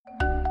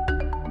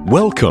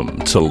Welcome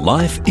to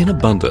Life in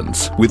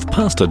Abundance with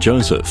Pastor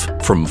Joseph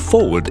from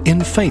Forward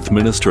in Faith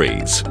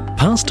Ministries.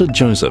 Pastor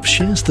Joseph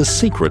shares the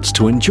secrets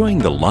to enjoying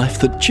the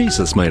life that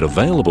Jesus made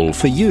available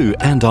for you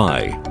and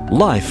I.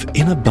 Life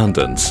in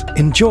Abundance.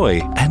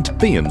 Enjoy and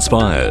be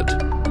inspired.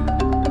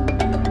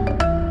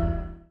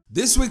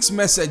 This week's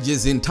message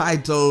is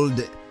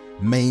entitled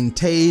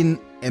Maintain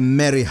a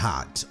Merry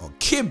Heart, or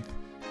Keep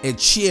a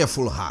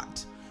Cheerful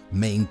Heart.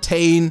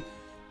 Maintain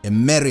a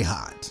merry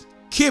heart.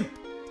 Keep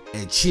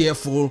a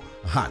cheerful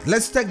heart.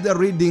 Let's take the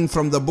reading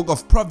from the book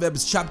of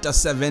Proverbs chapter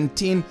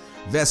 17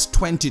 verse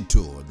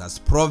 22. That's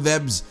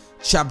Proverbs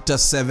chapter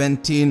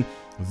 17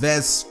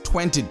 verse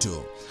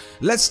 22.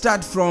 Let's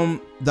start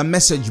from the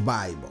Message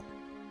Bible.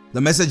 The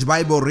Message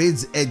Bible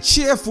reads, "A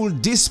cheerful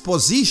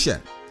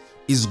disposition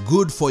is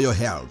good for your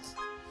health.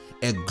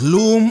 A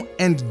gloom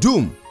and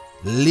doom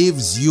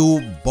leaves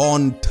you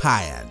bone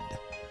tired."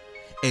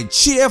 A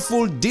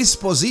cheerful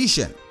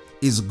disposition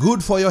is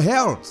good for your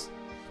health.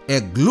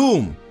 A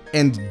gloom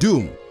and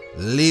doom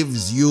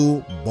leaves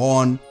you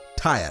bone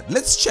tired.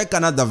 Let's check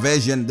another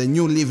version, the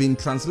New Living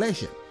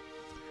Translation.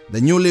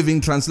 The New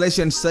Living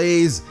Translation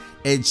says,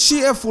 "A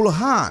cheerful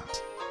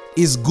heart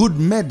is good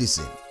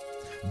medicine,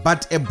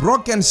 but a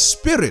broken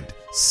spirit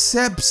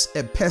saps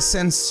a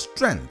person's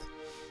strength."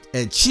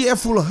 A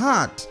cheerful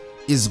heart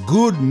is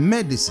good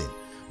medicine,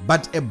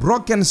 but a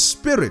broken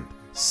spirit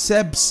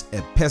saps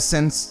a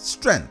person's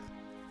strength.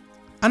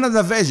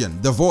 Another version,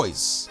 The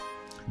Voice.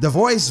 The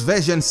Voice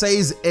version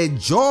says, "A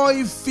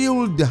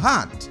joy-filled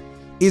heart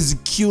is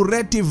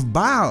curative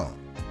balm,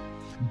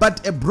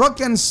 but a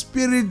broken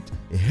spirit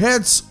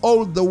hurts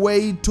all the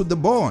way to the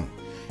bone."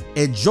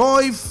 A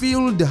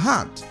joy-filled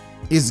heart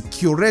is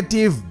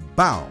curative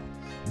balm,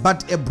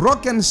 but a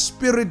broken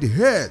spirit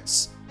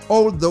hurts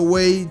all the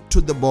way to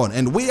the bone.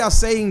 And we are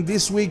saying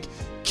this week,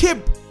 keep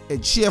a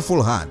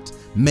cheerful heart.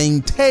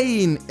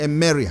 Maintain a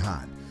merry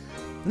heart.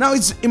 Now,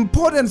 it's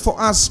important for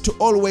us to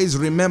always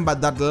remember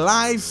that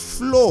life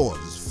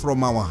flows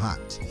from our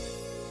heart.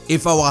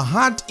 If our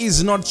heart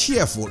is not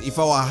cheerful, if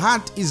our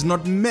heart is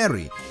not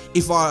merry,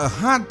 if our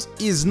heart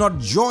is not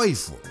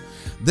joyful,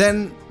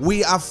 then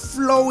we are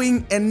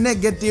flowing a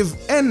negative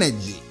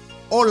energy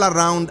all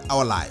around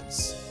our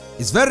lives.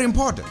 It's very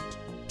important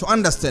to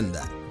understand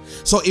that.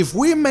 So if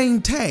we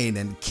maintain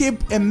and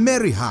keep a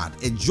merry heart,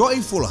 a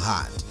joyful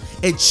heart,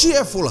 a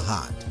cheerful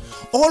heart,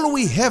 all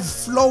we have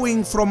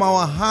flowing from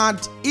our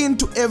heart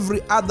into every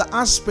other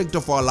aspect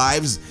of our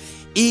lives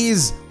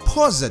is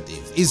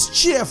positive, is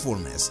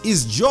cheerfulness,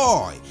 is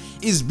joy,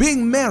 is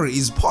being merry,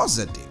 is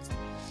positive.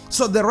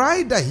 So the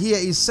writer here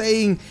is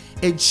saying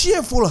a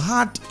cheerful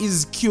heart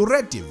is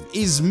curative,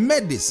 is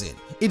medicine.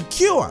 It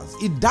cures,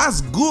 it does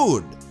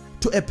good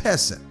to a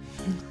person.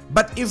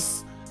 But if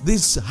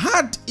this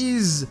heart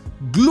is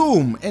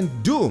gloom and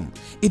doom,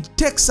 it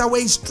takes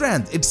away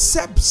strength, it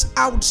saps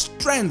out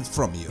strength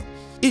from you.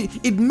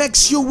 It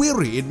makes you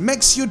weary, it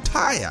makes you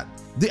tired.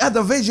 The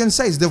other version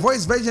says, the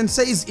Voice version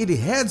says, it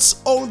hurts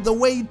all the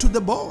way to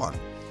the bone.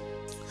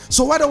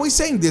 So what are we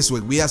saying this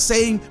week? We are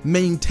saying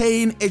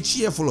maintain a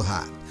cheerful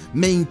heart.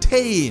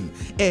 Maintain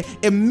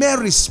a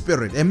merry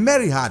spirit, a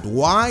merry heart.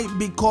 Why?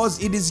 Because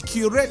it is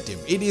curative.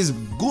 It is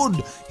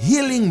good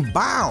healing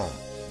balm.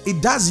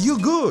 It does you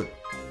good.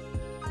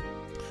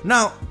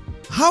 Now,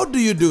 how do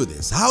you do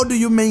this? How do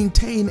you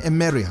maintain a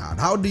merry heart?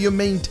 How do you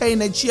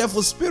maintain a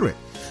cheerful spirit?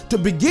 To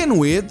begin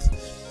with,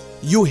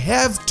 you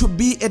have to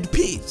be at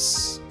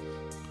peace.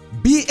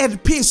 Be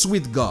at peace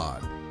with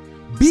God.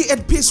 Be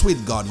at peace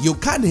with God. You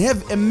can't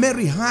have a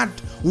merry heart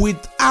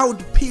without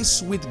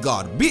peace with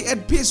God. Be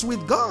at peace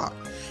with God.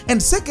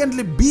 And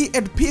secondly, be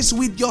at peace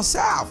with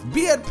yourself.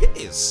 Be at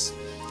peace.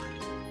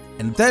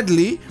 And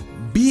thirdly,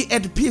 be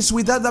at peace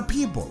with other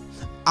people.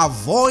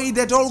 Avoid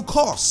at all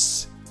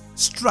costs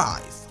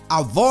strife.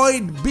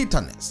 Avoid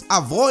bitterness.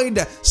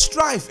 Avoid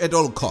strife at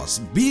all costs.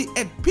 Be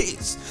at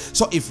peace.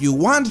 So if you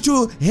want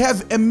to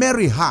have a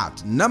merry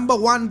heart, number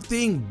one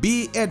thing,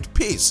 be at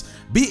peace.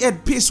 Be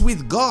at peace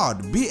with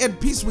God. Be at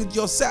peace with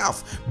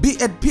yourself.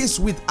 Be at peace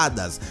with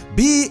others.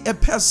 Be a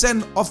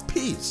person of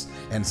peace.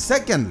 And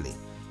secondly,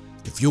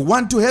 if you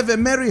want to have a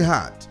merry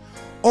heart,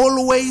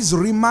 always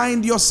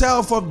remind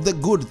yourself of the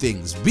good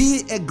things.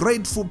 Be a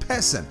grateful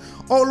person.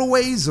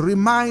 Always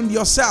remind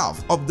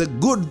yourself of the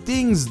good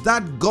things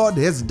that God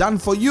has done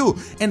for you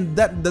and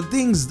that the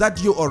things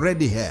that you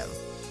already have.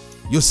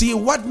 You see,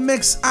 what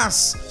makes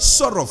us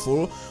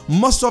sorrowful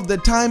most of the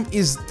time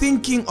is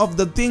thinking of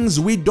the things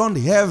we don't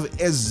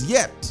have as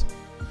yet.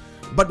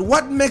 But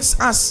what makes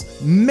us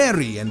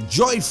merry and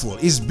joyful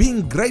is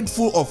being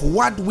grateful of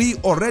what we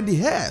already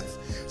have.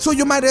 So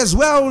you might as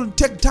well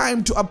take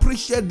time to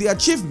appreciate the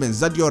achievements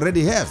that you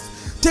already have.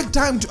 Take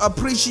time to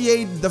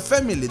appreciate the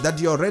family that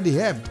you already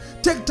have.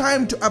 Take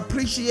time to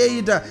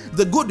appreciate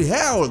the good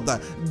health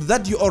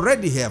that you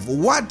already have.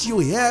 What you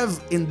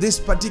have in this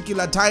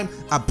particular time,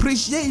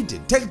 appreciate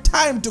it. Take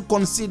time to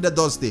consider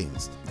those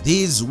things.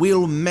 These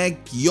will make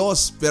your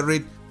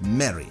spirit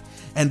merry.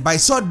 And by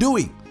so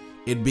doing,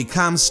 it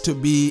becomes to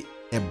be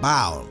a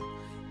balm,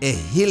 a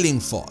healing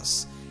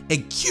force, a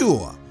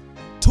cure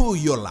to to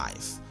your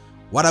life.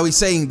 What are we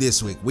saying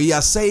this week? We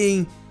are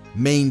saying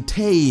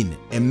maintain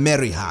a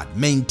merry heart,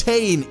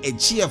 maintain a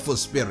cheerful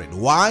spirit.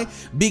 Why?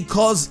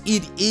 Because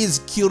it is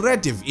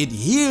curative, it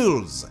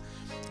heals.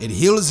 It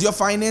heals your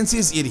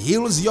finances, it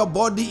heals your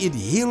body, it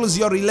heals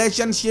your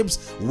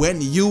relationships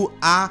when you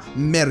are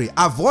merry.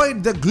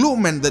 Avoid the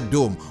gloom and the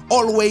doom.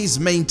 Always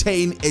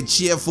maintain a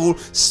cheerful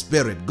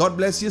spirit. God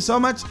bless you so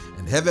much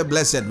and have a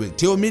blessed week.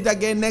 Till we meet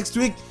again next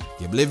week,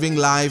 keep living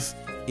life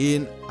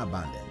in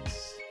abundance.